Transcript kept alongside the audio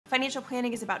Financial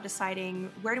planning is about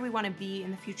deciding, where do we want to be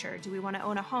in the future? Do we want to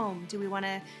own a home? Do we want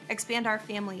to expand our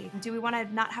family? Do we want to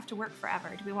not have to work forever?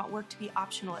 Do we want work to be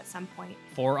optional at some point?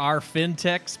 For our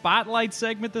FinTech Spotlight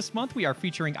segment this month, we are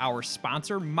featuring our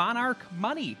sponsor, Monarch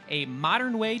Money, a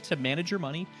modern way to manage your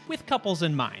money with couples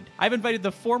in mind. I've invited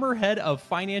the former head of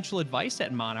financial advice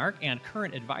at Monarch and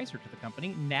current advisor to the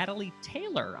company, Natalie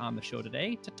Taylor, on the show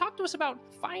today to talk to us about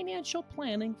financial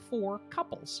planning for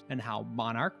couples and how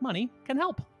Monarch Money can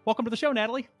help. Welcome to the show,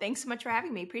 Natalie. Thanks so much for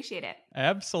having me. Appreciate it.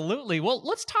 Absolutely. Well,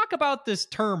 let's talk about this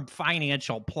term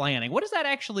financial planning. What does that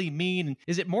actually mean?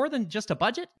 Is it more than just a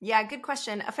budget? Yeah, good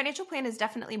question. A financial plan is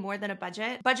definitely more than a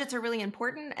budget. Budgets are really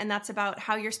important, and that's about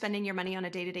how you're spending your money on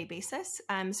a day-to-day basis.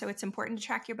 So it's important to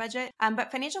track your budget.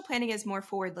 But financial planning is more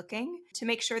forward-looking to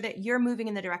make sure that you're moving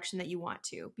in the direction that you want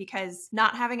to, because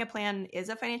not having a plan is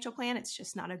a financial plan. It's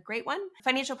just not a great one.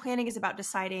 Financial planning is about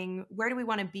deciding, where do we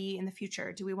want to be in the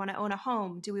future? Do we want to own a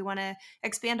home? Do we want to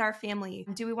expand our family?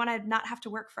 Do we want to not have to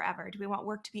work forever? Do we want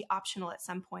work to be optional at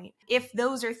some point? If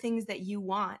those are things that you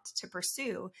want to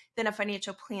pursue, then a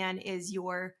financial plan is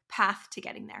your path to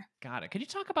getting there. Got it. Could you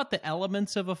talk about the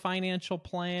elements of a financial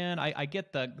plan? I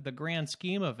get the grand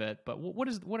scheme of it, but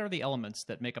what are the elements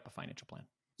that make up a financial plan?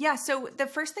 Yeah, so the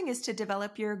first thing is to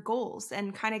develop your goals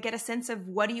and kind of get a sense of,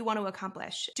 what do you want to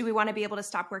accomplish? Do we want to be able to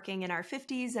stop working in our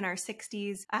 50s and our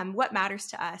 60s? What matters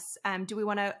to us? Do we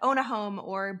want to own a home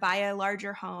or buy a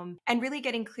larger home? And really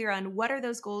getting clear on, what are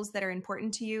those goals that are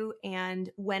important to you and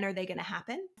when are they going to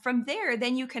happen? From there,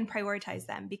 then you can prioritize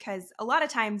them, because a lot of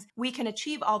times we can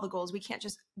achieve all the goals. We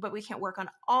can't work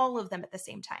on all of them at the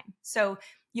same time. So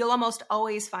you'll almost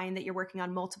always find that you're working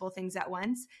on multiple things at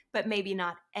once, but maybe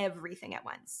not everything at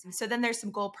once. So then there's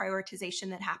some goal prioritization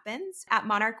that happens. At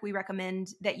Monarch, we recommend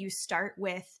that you start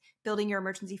with building your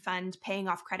emergency fund, paying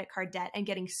off credit card debt, and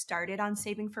getting started on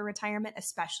saving for retirement,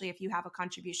 especially if you have a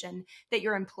contribution that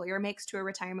your employer makes to a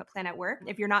retirement plan at work.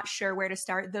 If you're not sure where to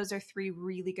start, those are 3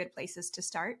 really good places to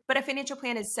start. But a financial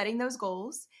plan is setting those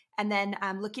goals and then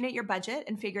looking at your budget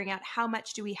and figuring out, how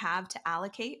much do we have to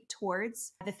allocate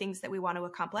towards the things that we want to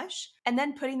accomplish, and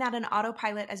then putting that in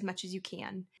autopilot as much as you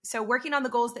can. So working on the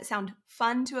goals that sound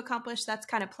fun to accomplish, that's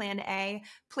kind of plan A.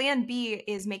 Plan B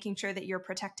is making sure that you're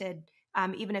protected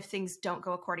even if things don't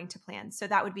go according to plan. So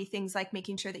that would be things like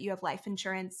making sure that you have life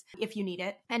insurance if you need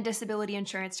it, and disability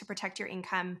insurance to protect your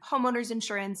income, homeowners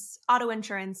insurance, auto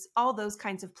insurance, all those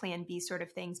kinds of plan B sort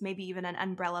of things, maybe even an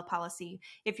umbrella policy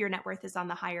if your net worth is on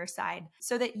the higher side,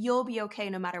 so that you'll be okay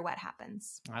no matter what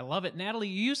happens. I love it. Natalie,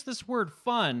 you used this word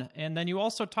fun, and then you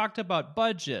also talked about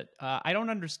budget. I don't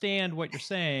understand what you're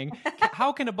saying.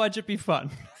 How can a budget be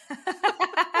fun?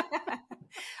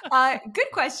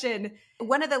 Good question.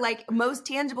 One of the most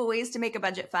tangible ways to make a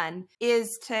budget fun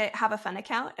is to have a fun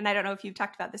account. And I don't know if you've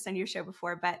talked about this on your show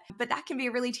before, but that can be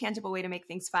a really tangible way to make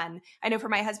things fun. I know for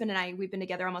my husband and I, we've been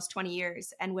together almost 20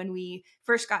 years. And when we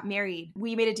first got married,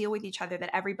 we made a deal with each other that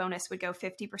every bonus would go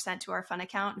 50% to our fun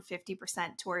account and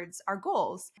 50% towards our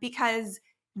goals, because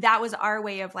that was our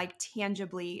way of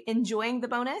tangibly enjoying the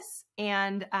bonus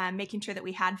and making sure that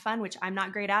we had fun, which I'm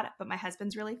not great at, but my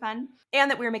husband's really fun,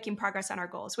 and that we were making progress on our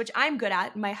goals, which I'm good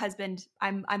at. My husband,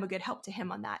 I'm a good help to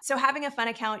him on that. So having a fun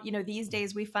account, these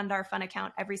days we fund our fun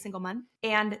account every single month,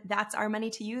 and that's our money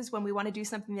to use when we want to do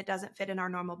something that doesn't fit in our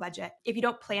normal budget. If you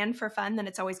don't plan for fun, then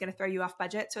it's always going to throw you off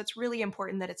budget. So it's really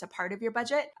important that it's a part of your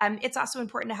budget. It's also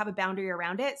important to have a boundary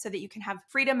around it so that you can have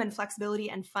freedom and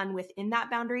flexibility and fun within that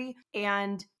boundary,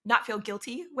 and not feel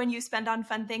guilty when you spend on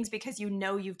fun things, because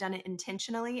you've done it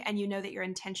intentionally, and that you're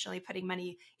intentionally putting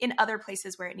money in other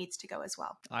places where it needs to go as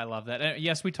well. I love that. And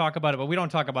yes, we talk about it, but we don't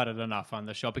talk about it enough on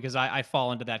the show, because I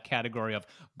fall into that category of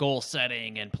goal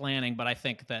setting and planning. But I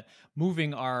think that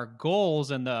moving our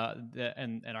goals and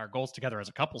our goals together as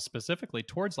a couple specifically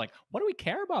towards what do we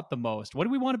care about the most? What do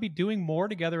we want to be doing more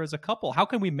together as a couple? How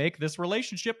can we make this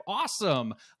relationship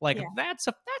awesome? That's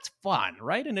fun,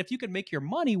 right? And if you can make your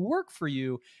money work for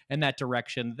you in that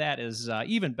direction, that is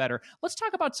even better. Let's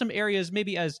talk about some areas,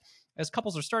 maybe as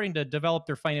couples are starting to develop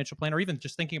their financial plan, or even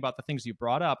just thinking about the things you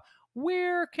brought up.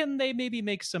 Where can they maybe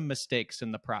make some mistakes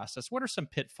in the process? What are some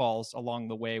pitfalls along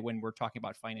the way when we're talking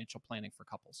about financial planning for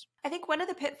couples? I think one of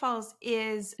the pitfalls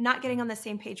is not getting on the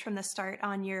same page from the start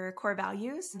on your core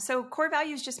values. So core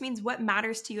values just means what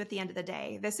matters to you at the end of the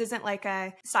day. This isn't like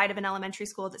a side of an elementary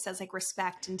school that says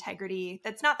respect, integrity.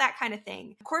 That's not that kind of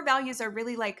thing. Core values are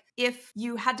really if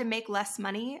you had to make less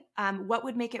money, what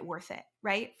would make it worth it?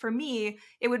 Right? For me,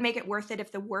 it would make it worth it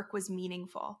if the work was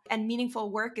meaningful. And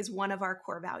meaningful work is one of our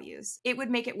core values. values. It would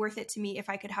make it worth it to me if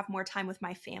I could have more time with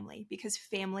my family, because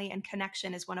family and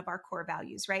connection is one of our core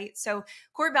values, right? So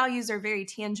core values are very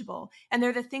tangible, and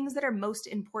they're the things that are most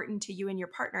important to you and your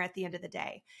partner at the end of the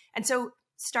day. And so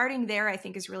starting there, I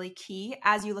think, is really key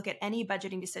as you look at any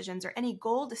budgeting decisions or any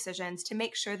goal decisions, to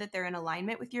make sure that they're in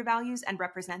alignment with your values and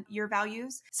represent your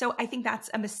values. So I think that's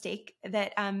a mistake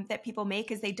that that people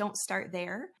make, is they don't start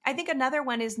there. I think another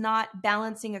one is not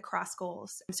balancing across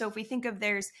goals. So if we think of,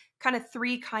 there's kind of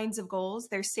three kinds of goals.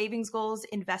 There's savings goals,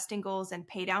 investing goals, and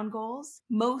pay down goals.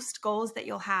 Most goals that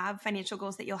you'll have, financial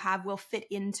goals that you'll have, will fit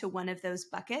into one of those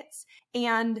buckets.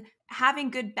 And having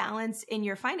good balance in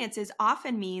your finances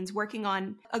often means working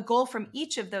on a goal from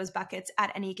each of those buckets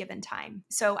at any given time.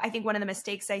 So I think one of the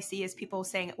mistakes I see is people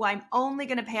saying, well, I'm only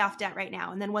going to pay off debt right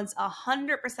now. And then once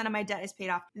 100% of my debt is paid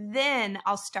off, then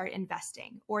I'll start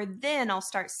investing, or then I'll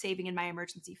start saving in my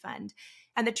emergency fund.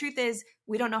 And the truth is,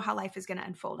 we don't know how life is going to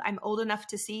unfold. I'm old enough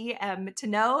to see, to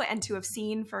know, and to have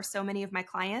seen for so many of my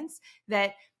clients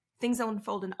that things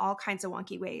unfold in all kinds of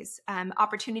wonky ways,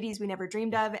 opportunities we never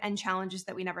dreamed of, and challenges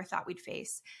that we never thought we'd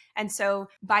face. And so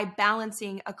by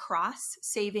balancing across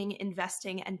saving,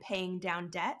 investing, and paying down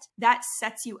debt, that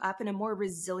sets you up in a more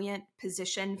resilient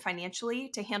position financially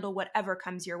to handle whatever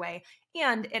comes your way.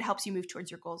 And it helps you move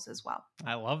towards your goals as well.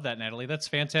 I love that, Natalie. That's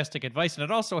fantastic advice. And it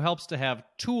also helps to have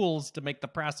tools to make the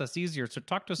process easier. So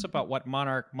talk to us about what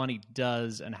Monarch Money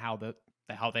does and how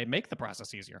they make the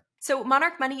process easier. So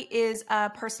Monarch Money is a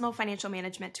personal financial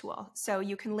management tool. So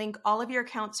you can link all of your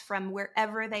accounts from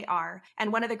wherever they are.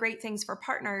 And one of the great things for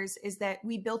partners is that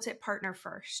we built it partner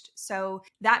first. So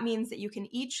that means that you can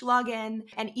each log in,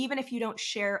 and even if you don't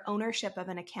share ownership of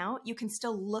an account, you can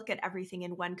still look at everything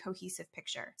in one cohesive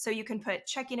picture. So you can put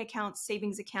checking accounts,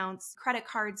 savings accounts, credit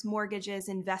cards, mortgages,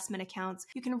 investment accounts.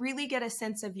 You can really get a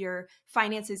sense of your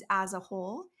finances as a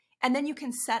whole. And then you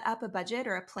can set up a budget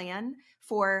or a plan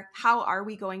for how are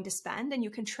we going to spend, and you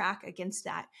can track against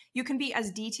that. You can be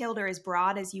as detailed or as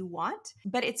broad as you want,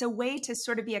 but it's a way to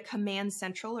sort of be a command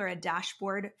central or a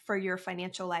dashboard for your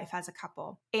financial life as a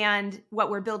couple. And what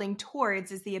we're building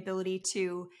towards is the ability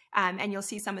to, and you'll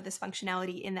see some of this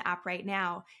functionality in the app right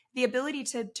now, the ability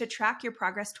to track your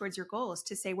progress towards your goals,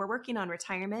 to say we're working on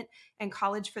retirement and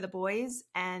college for the boys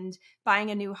and buying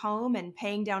a new home and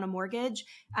paying down a mortgage.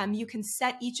 You can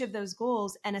set each of those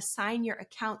goals and assign your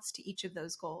accounts to each of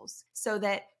those goals so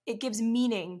that it gives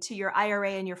meaning to your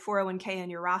IRA and your 401k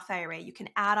and your Roth IRA. You can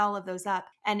add all of those up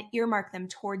and earmark them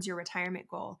towards your retirement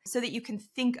goal so that you can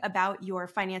think about your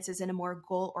finances in a more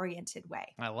goal-oriented way.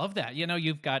 I love that. You know,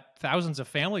 you've got thousands of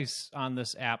families on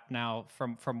this app now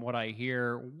from what I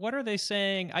hear. What are they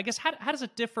saying? I guess, how does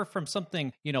it differ from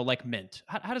something, like Mint?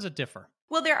 How does it differ?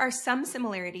 Well, there are some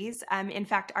similarities. In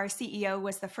fact, our CEO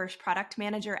was the first product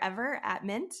manager ever at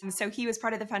Mint. So he was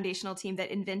part of the foundational team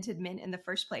that invented Mint in the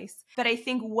first place. But I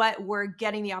think what we're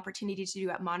getting the opportunity to do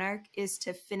at Monarch is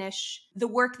to finish the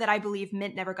work that I believe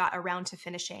Mint never got around to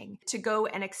finishing, to go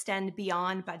and extend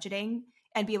beyond budgeting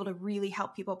and be able to really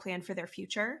help people plan for their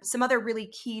future. Some other really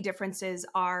key differences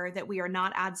are that we are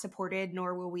not ad supported,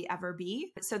 nor will we ever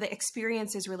be. So the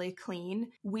experience is really clean.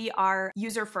 We are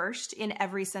user first in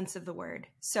every sense of the word.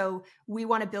 So we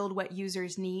want to build what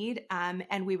users need,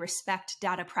 and we respect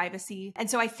data privacy. And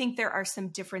so I think there are some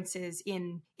differences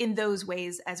in those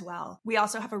ways as well. We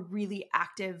also have a really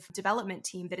active development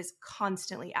team that is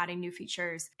constantly adding new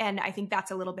features. And I think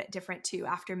that's a little bit different too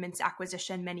after Mint's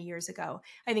acquisition many years ago.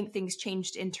 I think things changed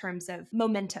in terms of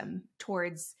momentum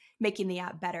towards making the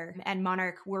app better. And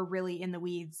Monarch, we're really in the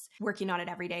weeds working on it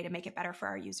every day to make it better for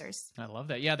our users. I love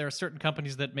that. Yeah, there are certain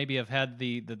companies that maybe have had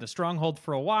the stronghold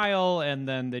for a while, and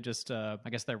then they just, I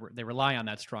guess they rely on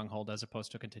that stronghold as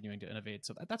opposed to continuing to innovate.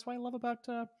 So that's what I love about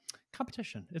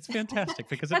competition. It's fantastic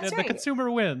because the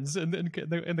consumer wins in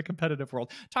the competitive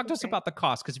world. Talk to us about the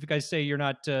cost, because if you guys say you're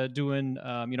not doing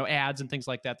ads and things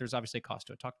like that, there's obviously a cost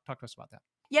to it. Talk to us about that.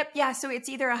 Yep. Yeah. So it's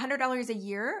either $100 a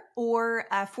year or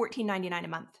 $14.99 a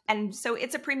month. And so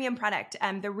it's a premium product.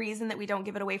 The reason that we don't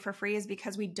give it away for free is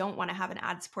because we don't want to have an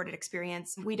ad-supported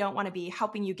experience. We don't want to be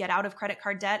helping you get out of credit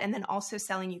card debt and then also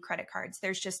selling you credit cards.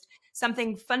 There's just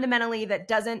something fundamentally that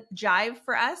doesn't jive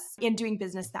for us in doing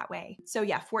business that way. So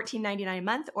yeah, $14.99 a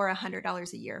month or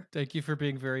 $100 a year. Thank you for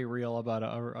being very real about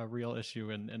a real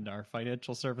issue in our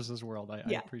financial services world.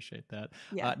 I appreciate that.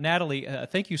 Yeah. Natalie,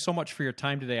 thank you so much for your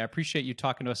time today. I appreciate you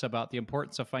talking to us about the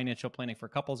importance of financial planning for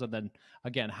couples, and then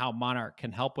again, how Monarch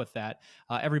can help with that.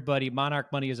 Everybody,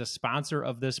 Monarch Money is a sponsor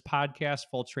of this podcast,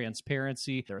 full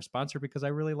transparency. They're a sponsor because I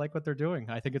really like what they're doing.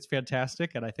 I think it's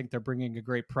fantastic, and I think they're bringing a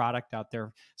great product out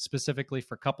there specifically specifically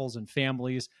for couples and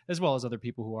families, as well as other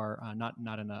people who are not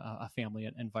in a family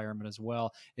environment as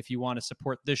well. If you want to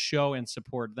support this show and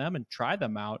support them and try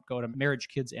them out, go to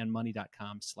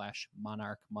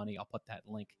marriagekidsandmoney.com/Monarch Money. I'll put that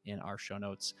link in our show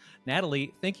notes.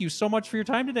 Natalie, thank you so much for your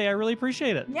time today. I really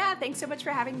appreciate it. Yeah, thanks so much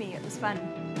for having me. It was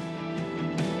fun.